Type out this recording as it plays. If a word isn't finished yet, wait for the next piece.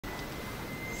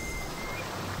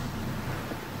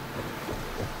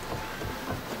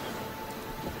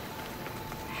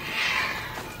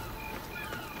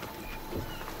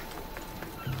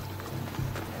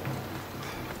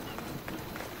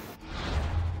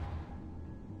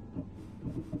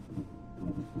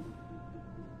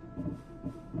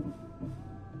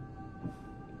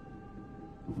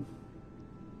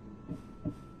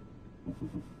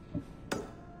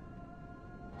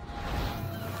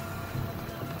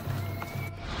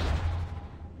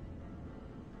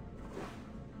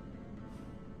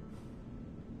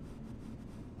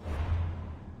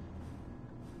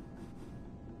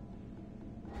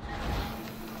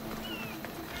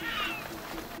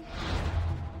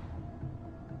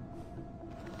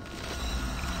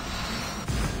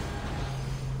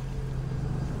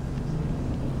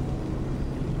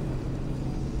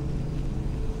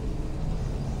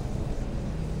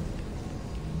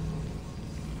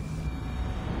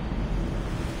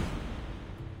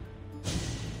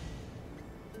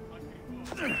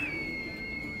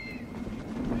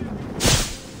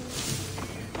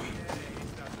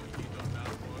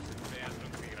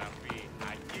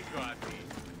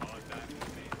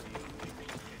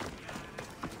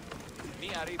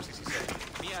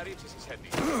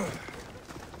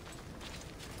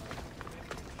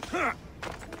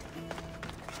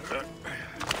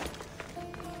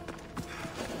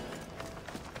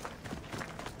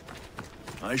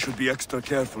I should be extra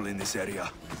careful in this area.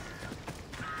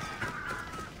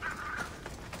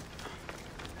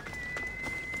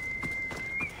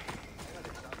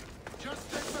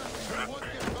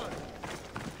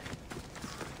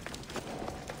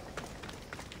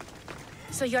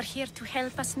 So you're here to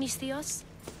help us, Misthios?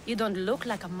 You don't look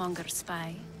like a monger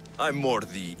spy. I'm more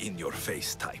the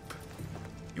in-your-face type.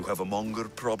 You have a monger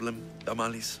problem,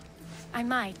 Damalis? I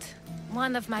might.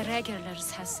 One of my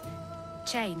regulars has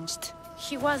changed.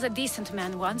 He was a decent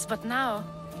man once, but now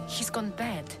he's gone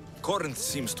bad. Corinth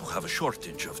seems to have a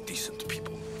shortage of decent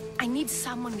people. I need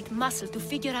someone with muscle to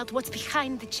figure out what's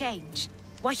behind the change.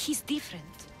 Why he's different.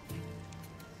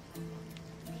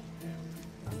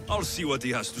 I'll see what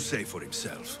he has to say for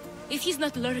himself. If he's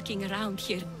not lurking around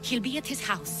here, he'll be at his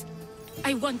house.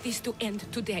 I want this to end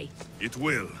today. It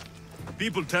will.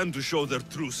 People tend to show their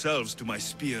true selves to my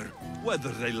spear, whether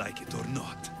they like it or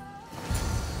not.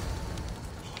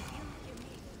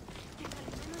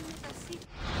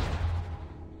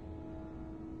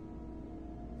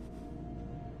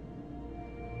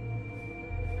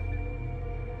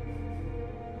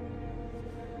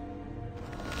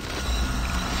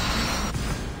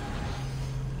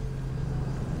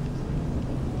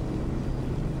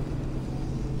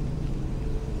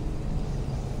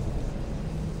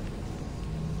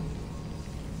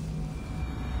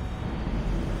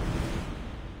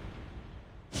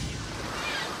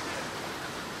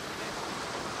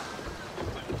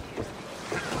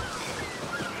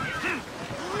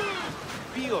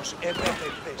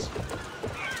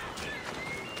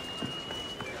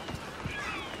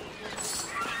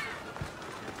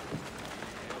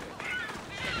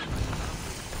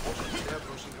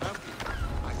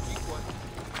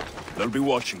 They'll be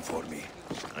watching for me.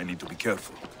 I need to be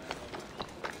careful.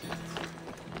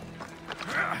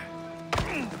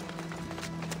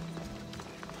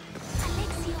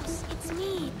 Alexios, it's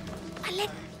me.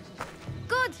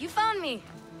 Good, you found me.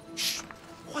 Shh!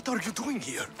 What are you doing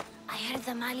here? I heard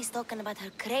the Mali's talking about her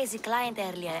crazy client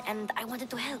earlier, and I wanted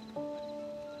to help.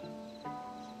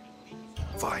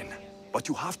 Fine, but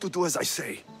you have to do as I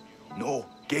say. No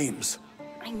games.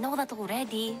 I know that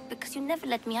already, because you never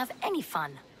let me have any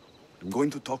fun. I'm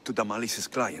going to talk to Damalis'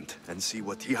 client and see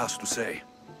what he has to say.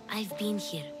 I've been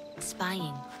here,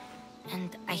 spying,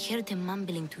 and I heard him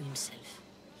mumbling to himself.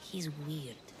 He's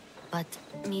weird. But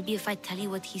maybe if I tell you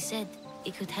what he said,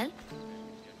 it could help?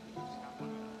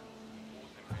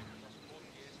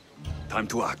 Time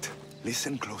to act.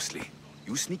 Listen closely.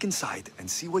 You sneak inside and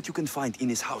see what you can find in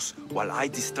his house while I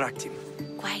distract him.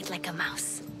 Quiet like a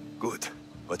mouse. Good.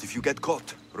 But if you get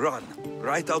caught, run.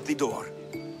 Right out the door.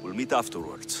 We'll meet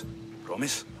afterwards.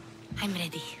 Promise? I'm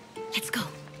ready. Let's go.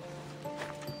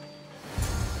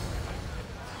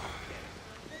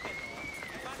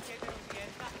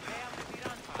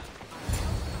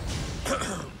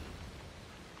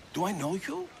 Do I know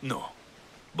you? No.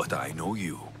 But I know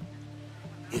you.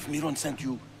 If Miron sent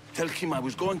you, tell him I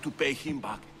was going to pay him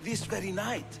back this very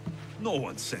night. No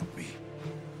one sent me.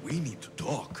 We need to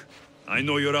talk. I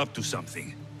know you're up to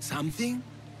something. Something?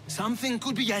 Something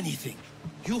could be anything.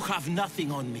 You have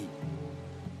nothing on me.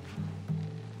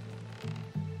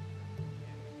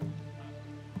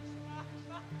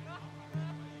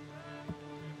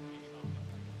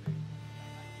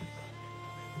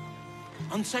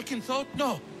 On second thought,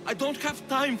 no. I don't have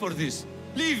time for this.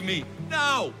 Leave me,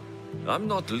 now! I'm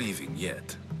not leaving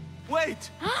yet. Wait!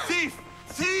 Thief!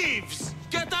 Thieves!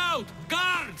 Get out!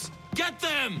 Guards! Get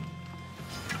them!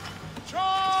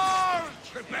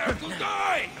 Charge! Prepare to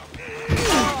die!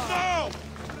 No!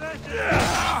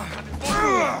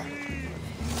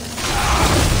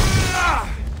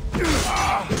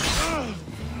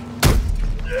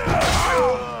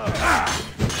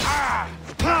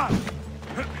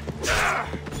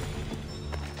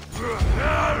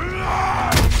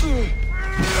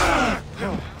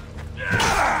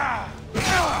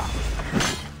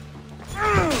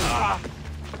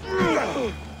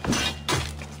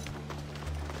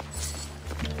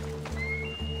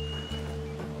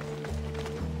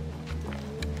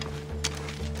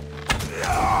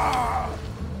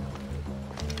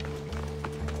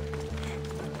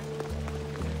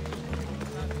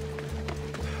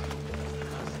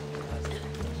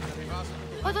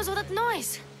 What was all that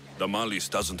noise? Damalis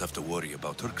doesn't have to worry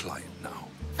about her client now.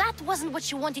 That wasn't what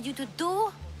she wanted you to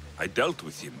do. I dealt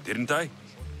with him, didn't I?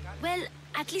 Well,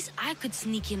 at least I could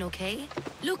sneak in, okay?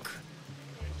 Look,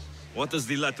 What does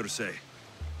the letter say?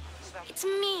 It's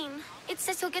mean. It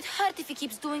says he'll get hurt if he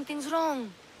keeps doing things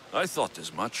wrong. I thought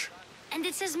as much. And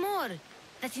it says more.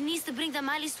 That he needs to bring the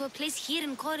malice to a place here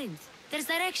in Corinth. There's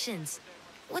directions.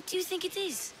 What do you think it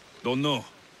is? Don't know,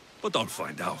 but I'll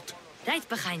find out. Right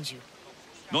behind you.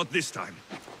 Not this time.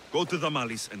 Go to the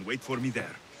Malice and wait for me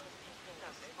there.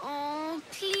 Oh,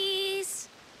 please.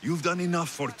 You've done enough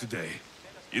for today.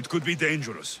 It could be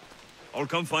dangerous.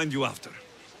 I'll come find you after.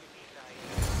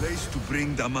 Place to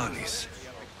bring the Malice.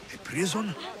 A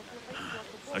prison?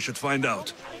 I should find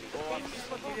out.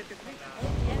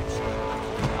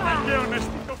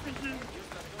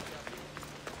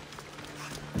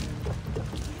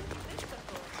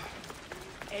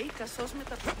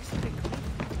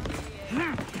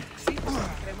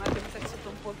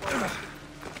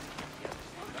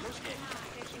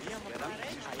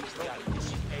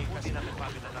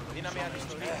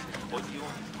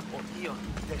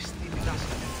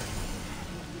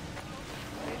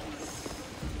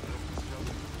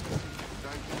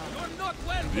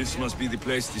 This must be the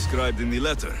place described in the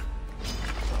letter.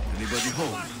 Anybody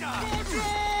home?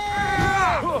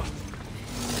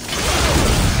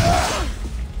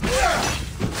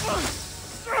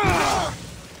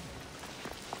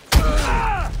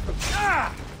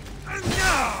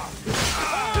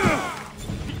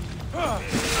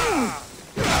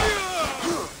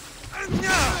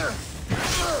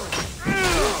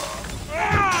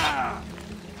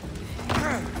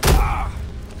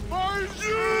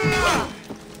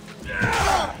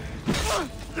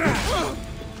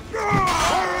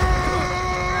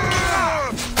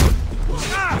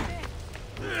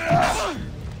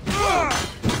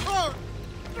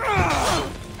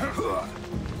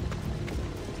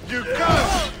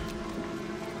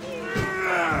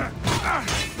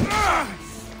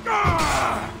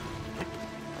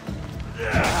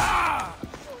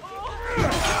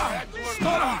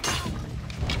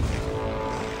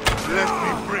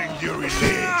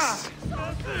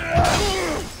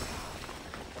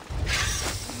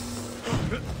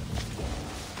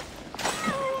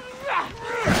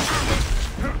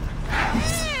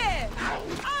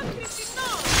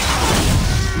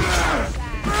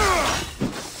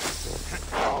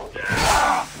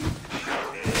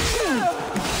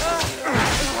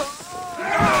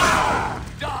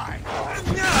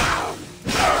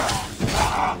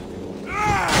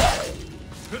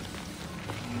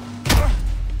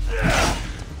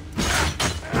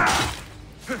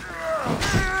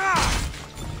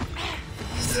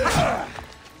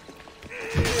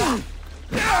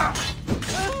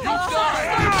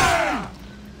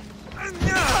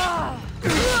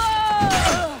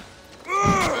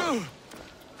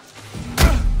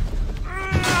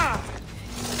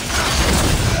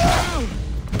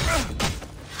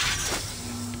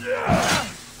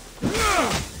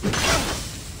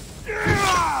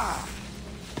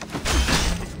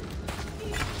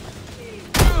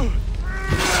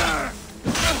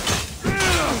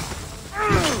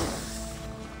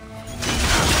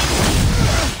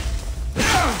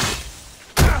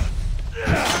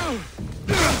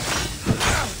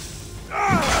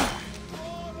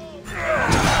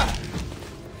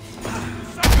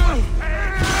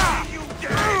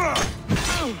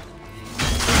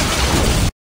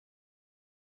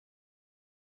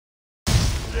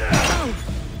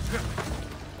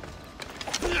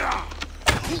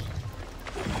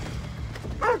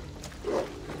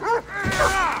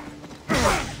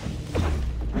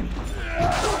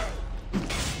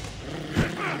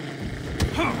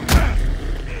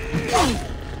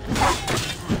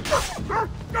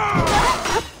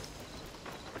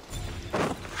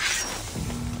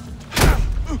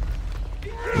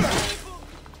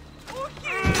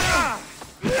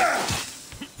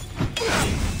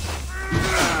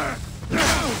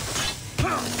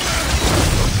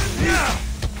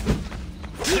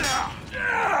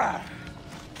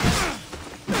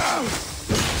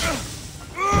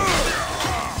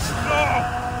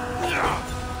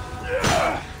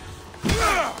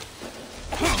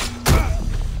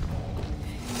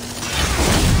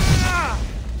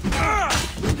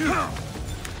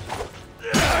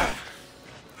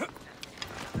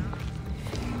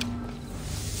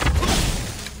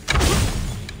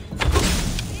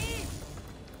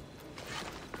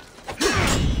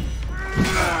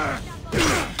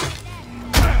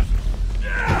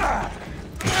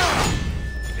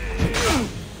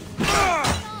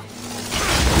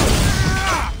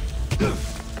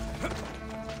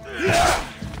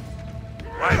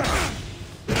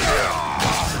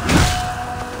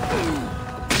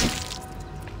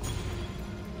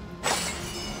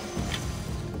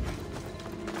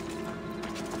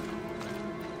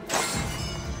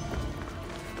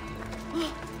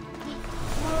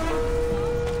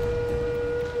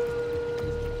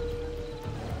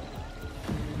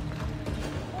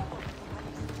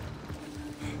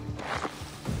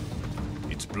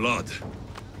 blood.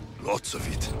 Lots of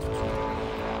it.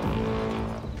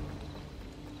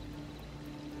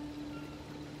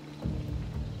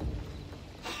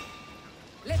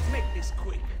 Let's make this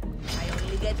quick. I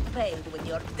only get paid when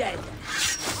you're dead.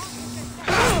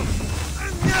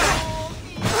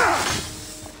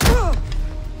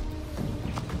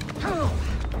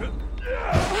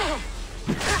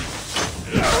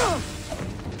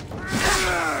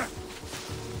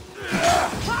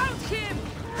 Found him!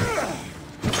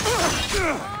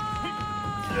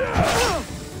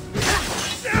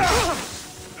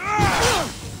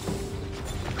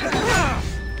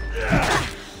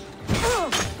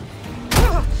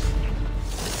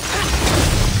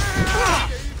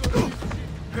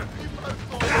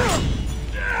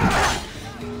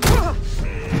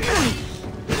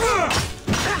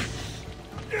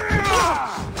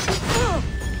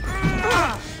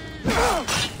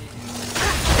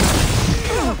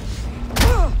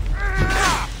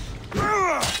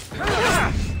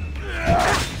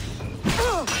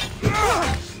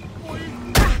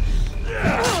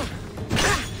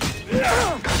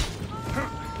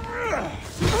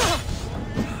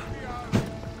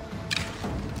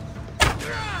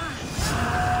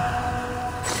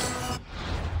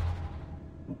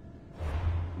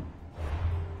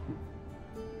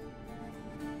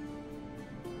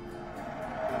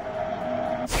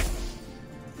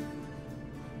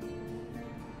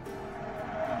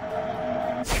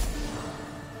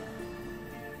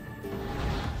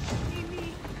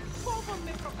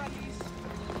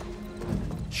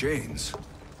 Chains.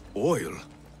 Oil.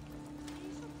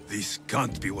 This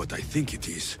can't be what I think it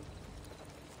is.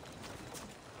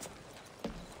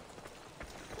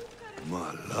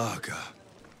 Malaga.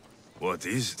 What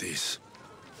is this?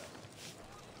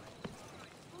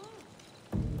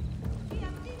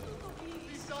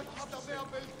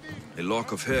 A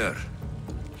lock of hair.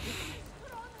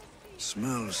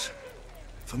 Smells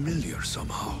familiar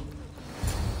somehow.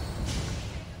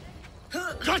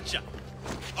 Gotcha!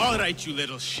 All right, you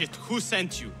little shit. Who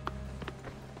sent you?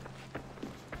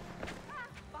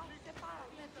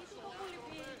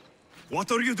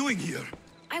 What are you doing here?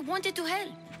 I wanted to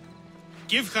help.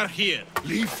 Give her here.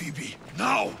 Leave, Phoebe,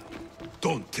 now!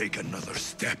 Don't take another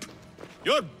step.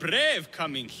 You're brave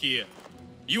coming here.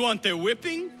 You want a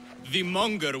whipping? The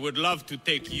monger would love to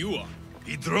take you on.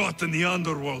 He'd rot in the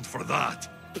underworld for that.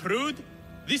 Prude,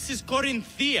 this is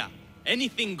Corinthia.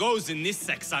 Anything goes in this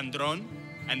Sexandron,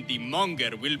 and the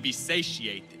monger will be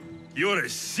satiated. You're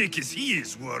as sick as he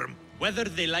is, Worm. Whether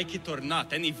they like it or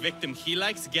not, any victim he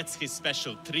likes gets his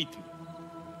special treatment.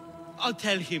 I'll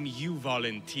tell him you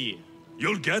volunteer.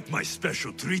 You'll get my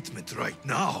special treatment right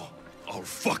now. I'll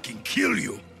fucking kill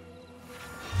you.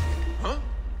 Huh?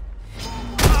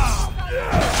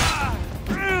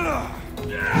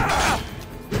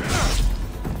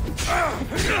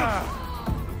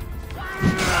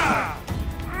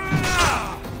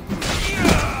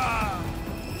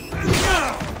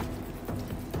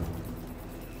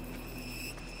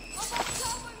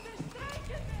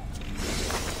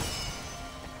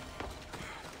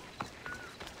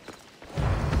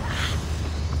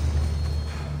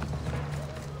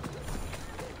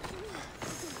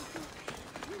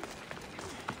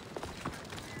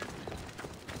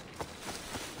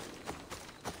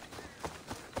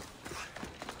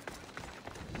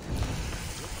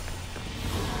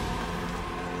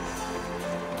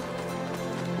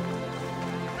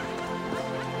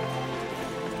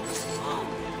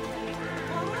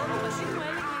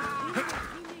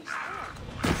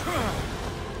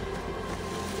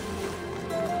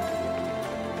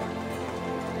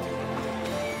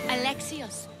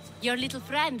 Alexios, your little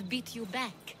friend beat you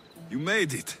back. You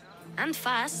made it. And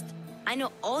fast. I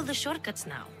know all the shortcuts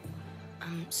now.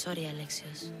 I'm sorry,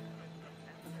 Alexios.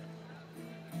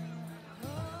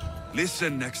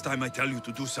 Listen next time I tell you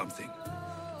to do something.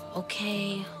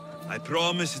 Okay. I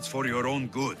promise it's for your own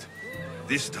good.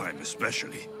 This time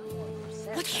especially.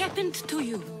 What happened to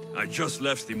you? I just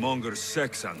left the monger's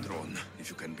Sexandron, if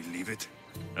you can believe it.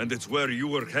 And it's where you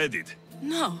were headed.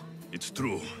 No. It's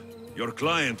true. Your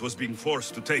client was being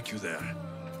forced to take you there.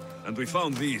 And we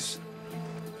found these.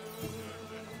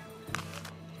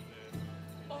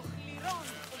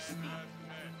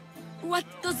 What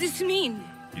does this mean?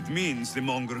 It means the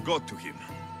monger got to him.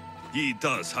 He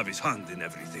does have his hand in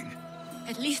everything.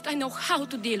 At least I know how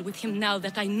to deal with him now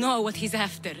that I know what he's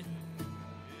after.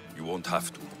 You won't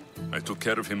have to. I took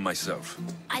care of him myself.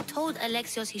 I told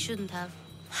Alexios he shouldn't have.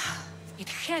 It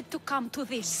had to come to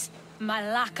this.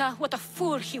 Malaka, what a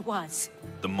fool he was.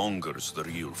 The monger's the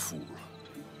real fool.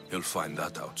 He'll find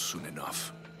that out soon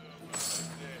enough.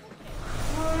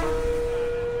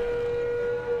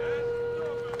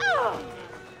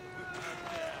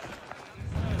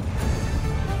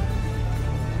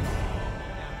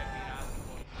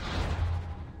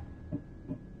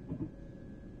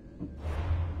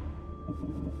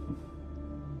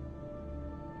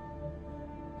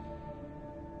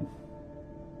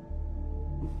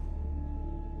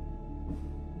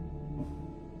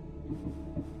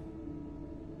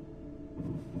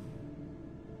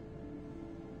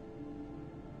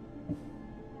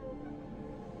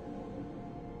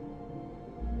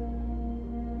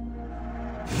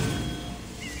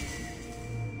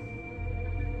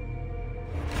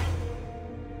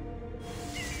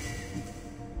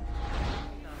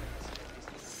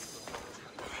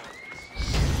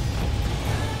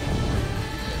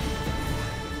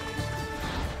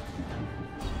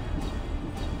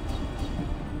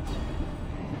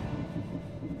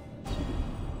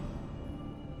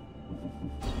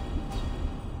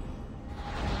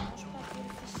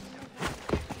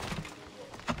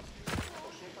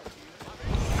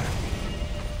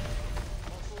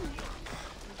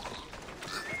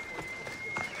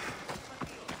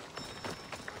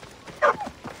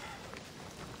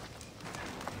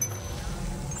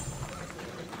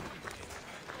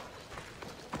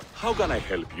 How can I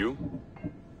help you?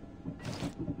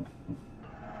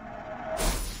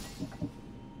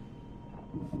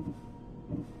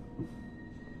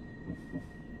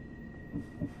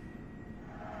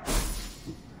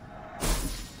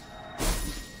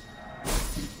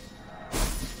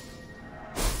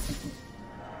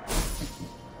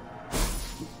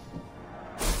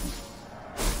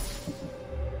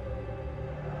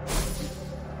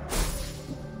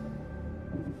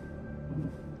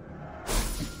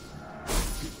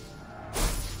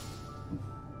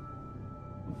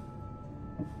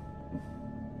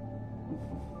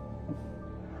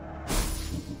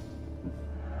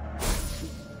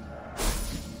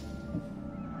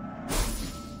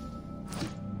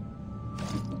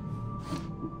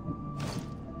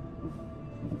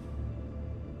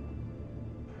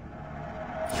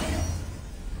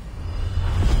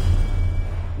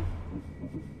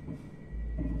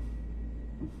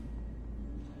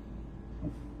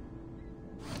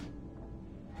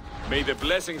 May the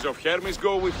blessings of Hermes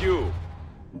go with you.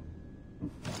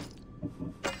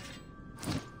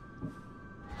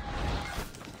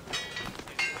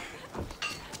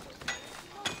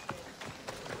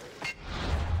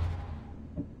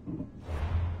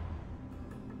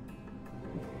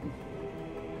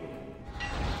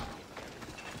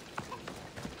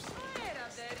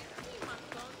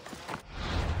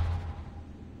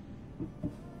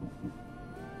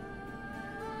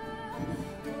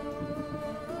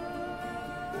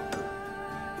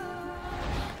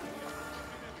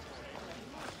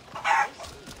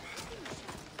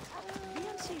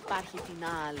 Υπάρχει την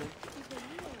άλλη.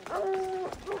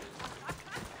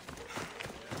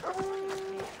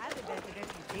 Had a bad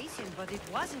reputation, but it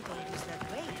wasn't always that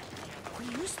way. We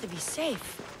used to be safe.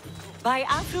 By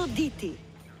Aphrodite,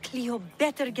 Cleo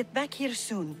better get back here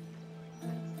soon.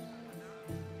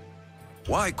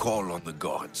 Why call on the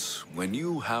gods when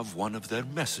you have one of their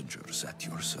messengers at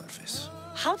your service?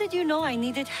 How did you know I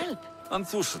needed help?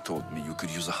 Anthusa told me you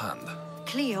could use a hand.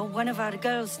 Cleo, one of our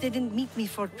girls, didn't meet me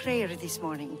for prayer this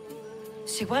morning.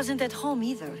 She wasn't at home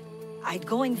either. I'd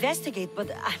go investigate, but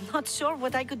I'm not sure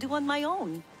what I could do on my own.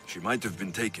 She might have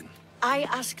been taken. I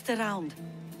asked around.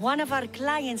 One of our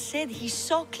clients said he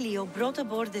saw Cleo brought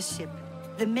aboard the ship.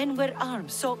 The men were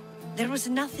armed, so there was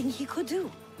nothing he could do.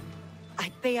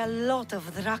 I'd pay a lot of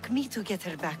drachmi to get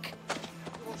her back.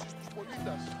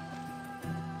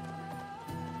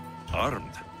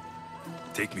 Armed?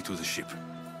 Take me to the ship.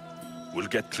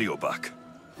 We'll get Cleo back.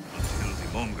 Until the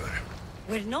monger.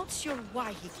 We're not sure why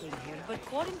he came here, but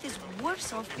Corinth is worse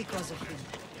off because of him.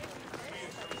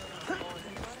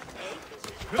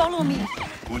 Follow me!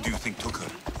 Who do you think took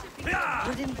her?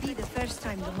 Wouldn't be the first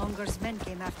time the Monger's men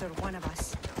came after one of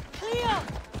us. Cleo!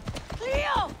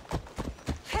 Cleo!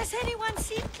 Has anyone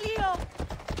seen Cleo?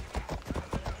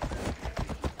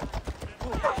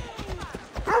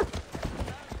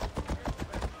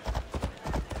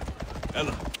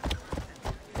 Ella.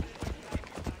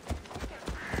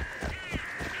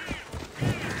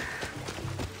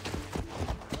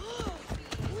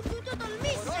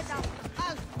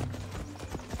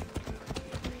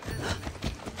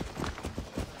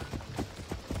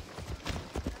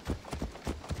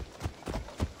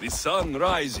 The sun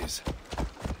rises.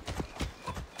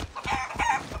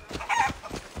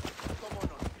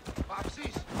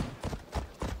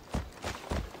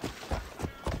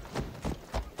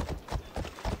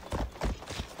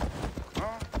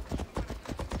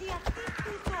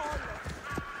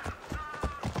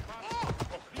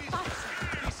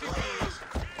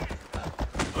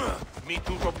 Μη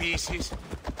τουτοποιήσεις.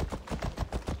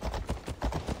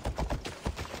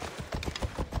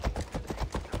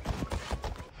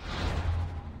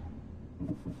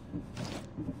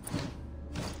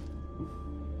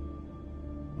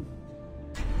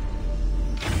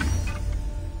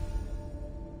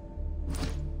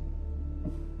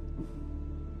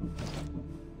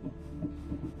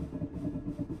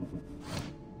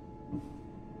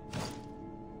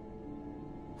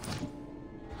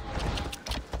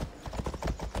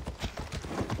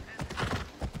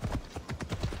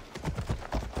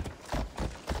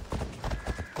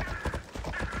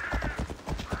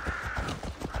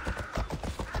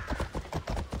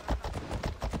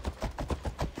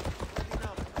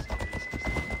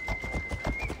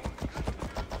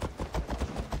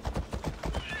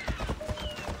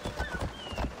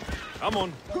 Come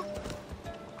on.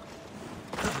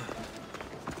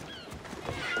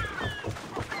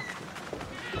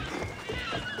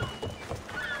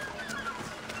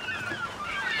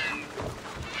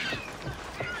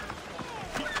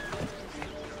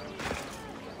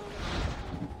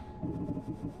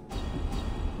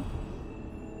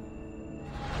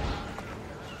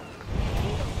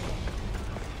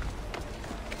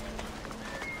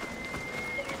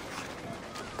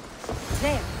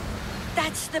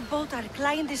 the boat our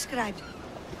client described.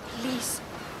 Please,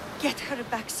 get her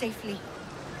back safely.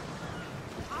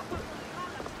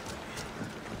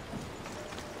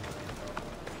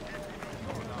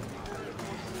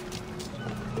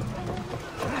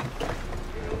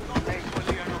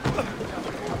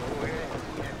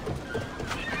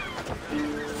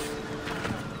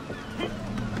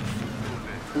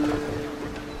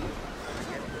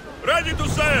 Ready to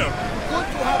sail! Good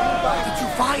to have you back. Did you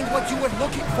find what you were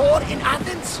looking for in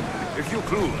Athens? A few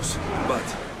clues, but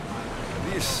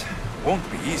this won't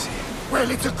be easy. Well,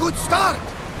 it's a good start.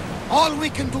 All we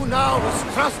can do now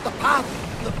is trust the path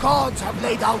the gods have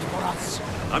laid out for us.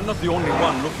 I'm not the only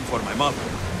one looking for my mother.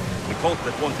 The cult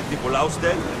that wanted Nicolaus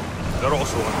dead, they're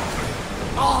also on the trail.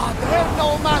 Ah, they're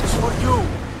no match for you.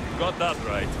 Got that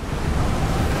right.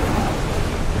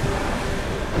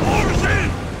 Oars in!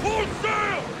 Full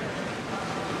sail!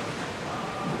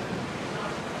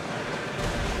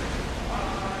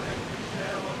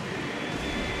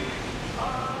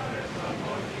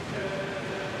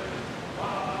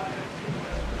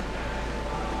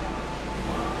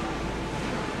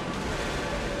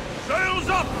 Sails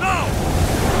up now!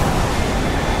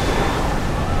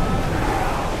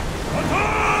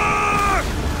 Attack!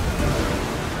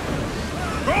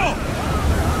 Go!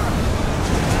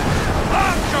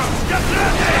 Archers, get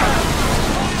ready!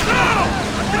 Now!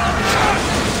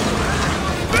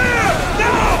 Spear!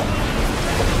 Now!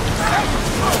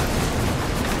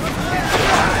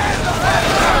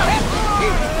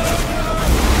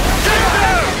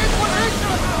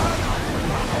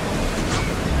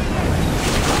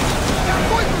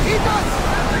 Get there!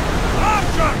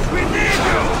 Archers, we need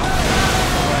you!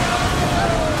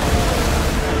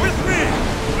 With me!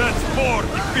 Let's board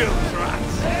the field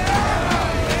tracks!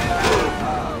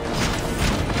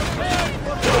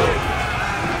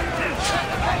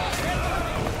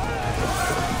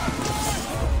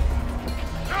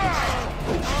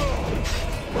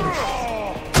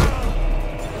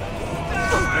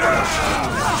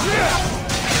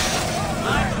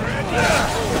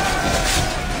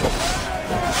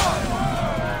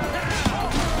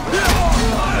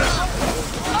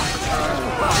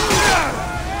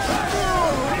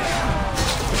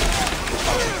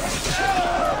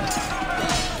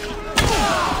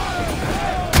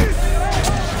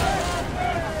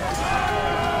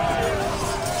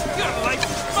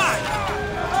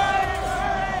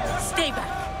 Stay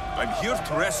back. I'm here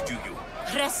to rescue you.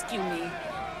 Rescue me.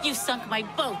 You sunk my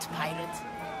boat, pirate.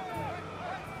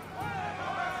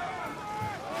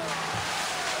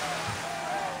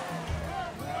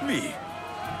 Me?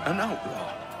 An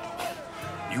outlaw?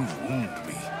 You wound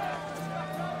me.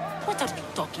 What are you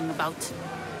talking about?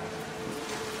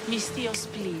 Misthios,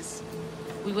 please.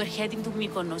 We were heading to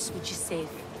Mykonos, which is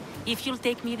safe. If you'll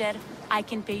take me there, I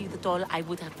can pay you the toll I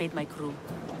would have paid my crew.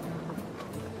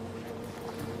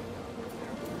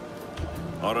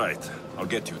 All right, I'll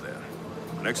get you there.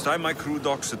 Next time my crew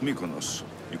docks at Mykonos,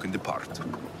 you can depart.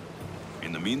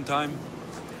 In the meantime,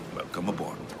 welcome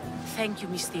aboard. Thank you,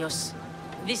 Misthios.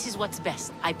 This is what's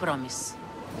best, I promise.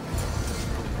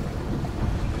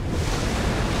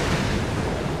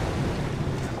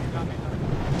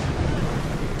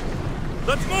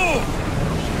 Let's move!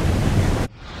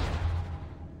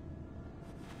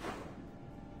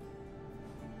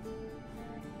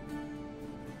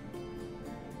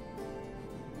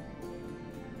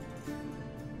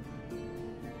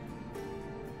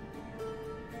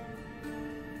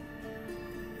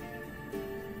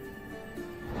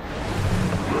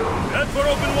 Head for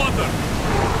open water!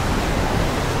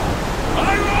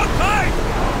 I roll tight!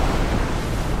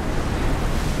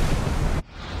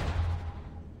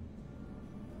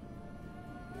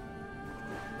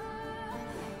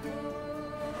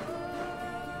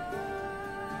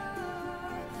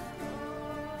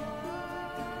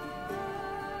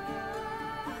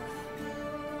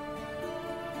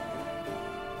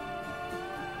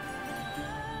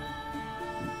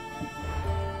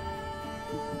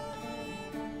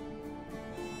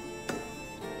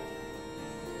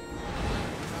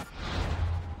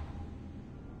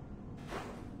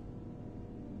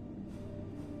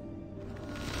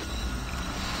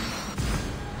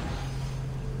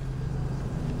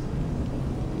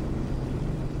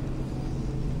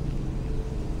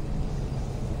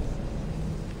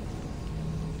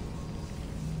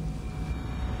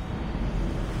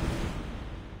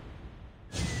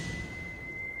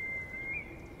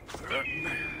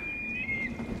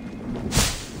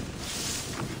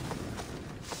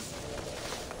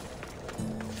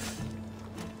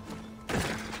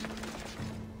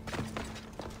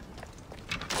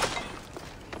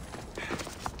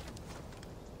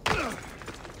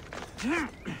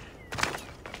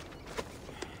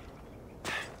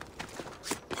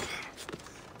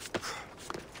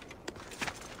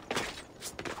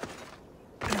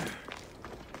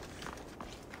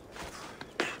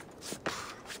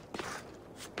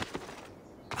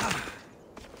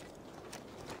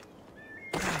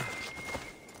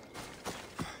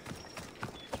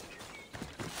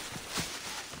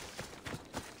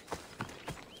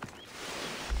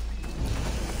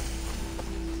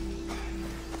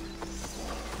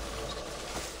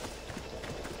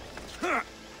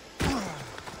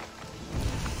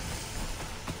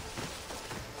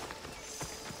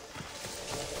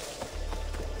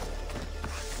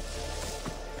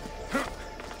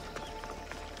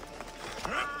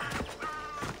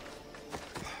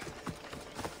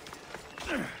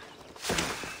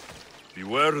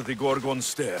 There, the Gorgon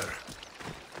stair.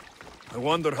 I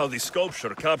wonder how the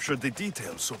sculpture captured the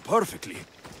details so perfectly.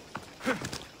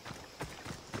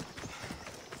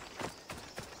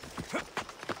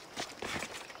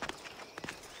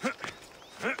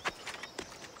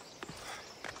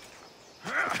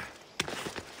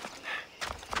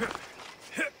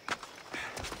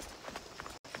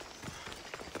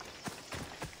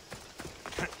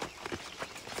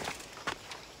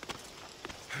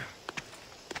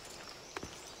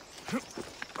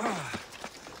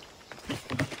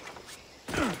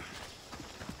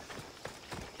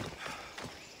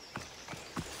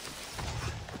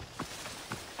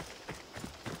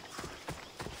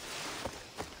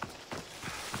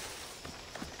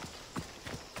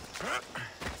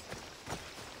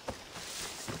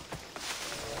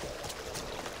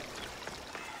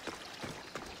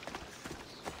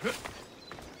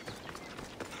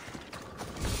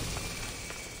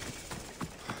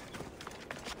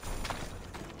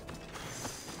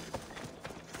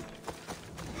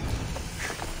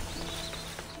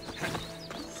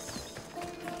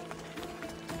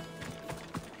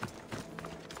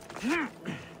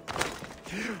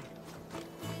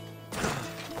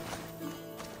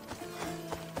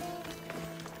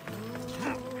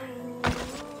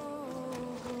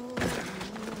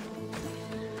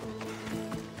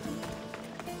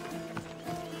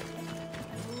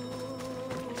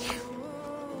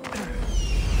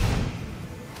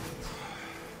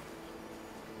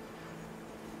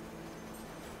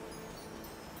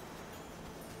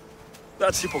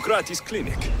 That's Hippokrates'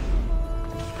 clinic.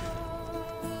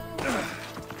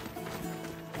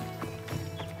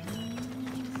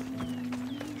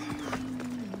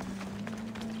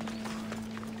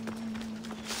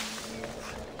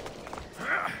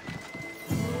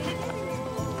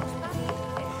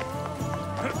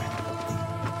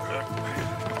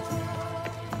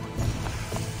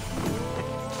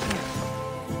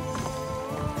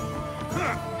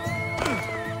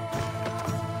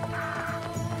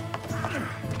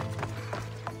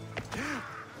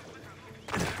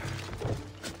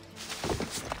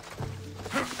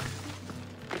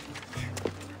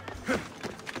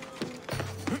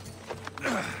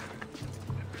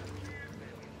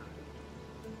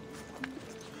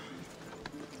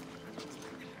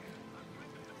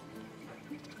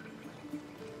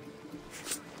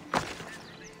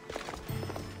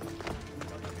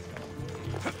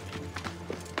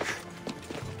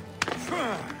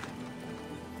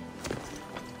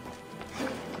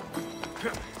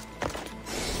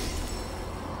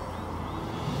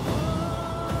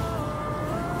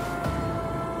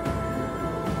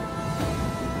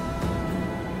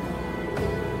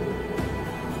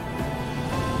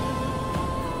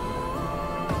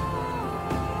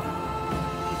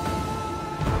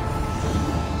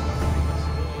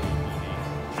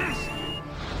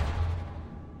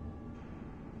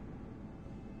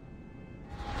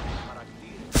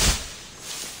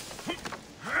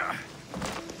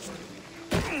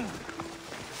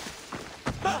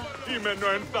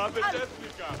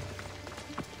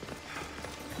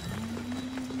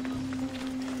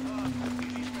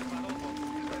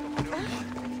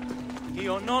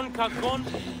 Ion kagon.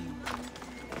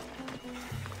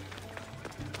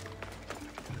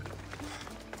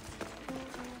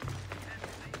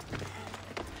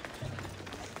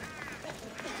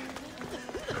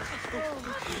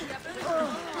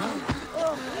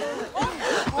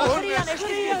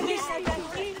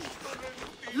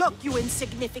 Look, you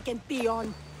insignificant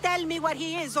peon. Tell me where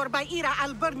he is, or by Ira,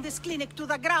 I'll burn this clinic to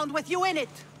the ground with you in it.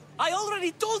 I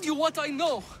already told you what I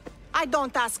know. I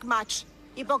don't ask much.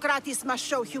 Hippokrates must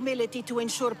show humility to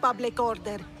ensure public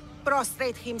order.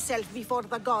 Prostrate himself before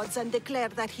the gods and declare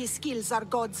that his skills are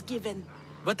God's given.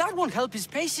 But that won't help his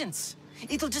patience.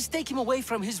 It'll just take him away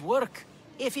from his work.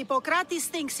 If Hippokrates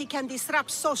thinks he can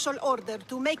disrupt social order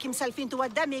to make himself into a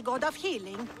demigod of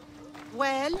healing,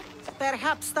 well,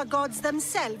 perhaps the gods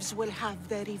themselves will have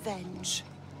their revenge.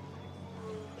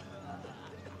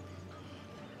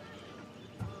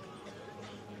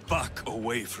 Back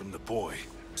away from the boy,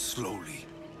 slowly.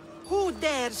 Who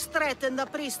dares threaten the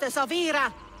priestess of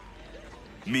Ira?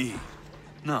 Me?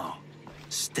 No.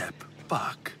 Step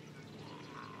back.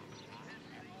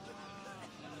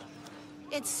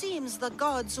 It seems the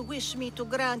gods wish me to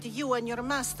grant you and your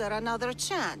master another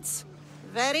chance.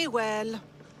 Very well.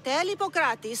 Tell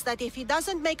Hippokrates that if he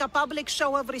doesn't make a public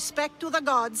show of respect to the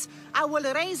gods, I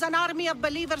will raise an army of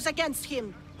believers against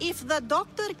him. If the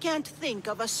doctor can't think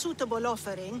of a suitable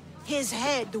offering, his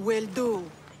head will do.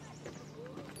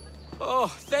 Oh,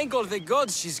 thank all the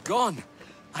gods she's gone.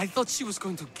 I thought she was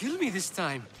going to kill me this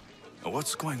time.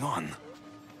 What's going on?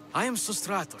 I am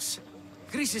Sostratos.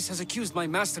 Chrysis has accused my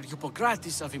master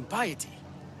Hippokrates of impiety.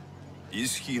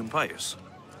 Is he impious?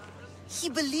 He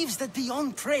believes that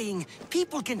beyond praying,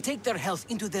 people can take their health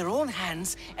into their own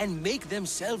hands and make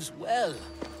themselves well.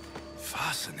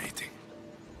 Fascinating.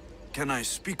 Can I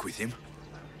speak with him?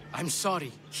 I'm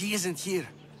sorry, he isn't here.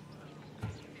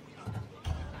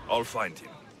 I'll find him.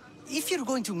 If you're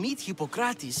going to meet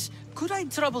Hippokrates, could I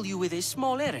trouble you with a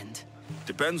small errand?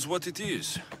 Depends what it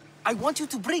is. I want you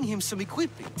to bring him some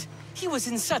equipment. He was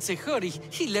in such a hurry,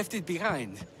 he left it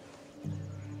behind.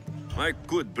 I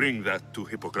could bring that to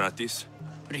Hippokrates.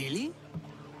 Really?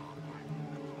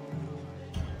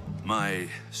 My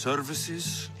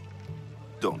services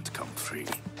don't come free.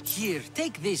 Here,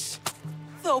 take this.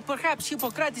 Though perhaps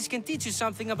Hippokrates can teach you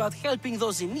something about helping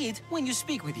those in need when you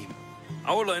speak with him.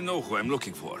 How will I know who I'm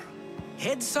looking for?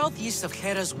 Head southeast of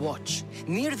Hera's Watch,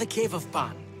 near the Cave of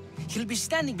Pan. He'll be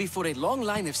standing before a long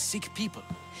line of sick people.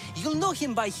 You'll know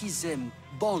him by his,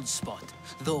 bald spot,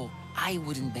 though I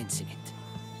wouldn't mention it.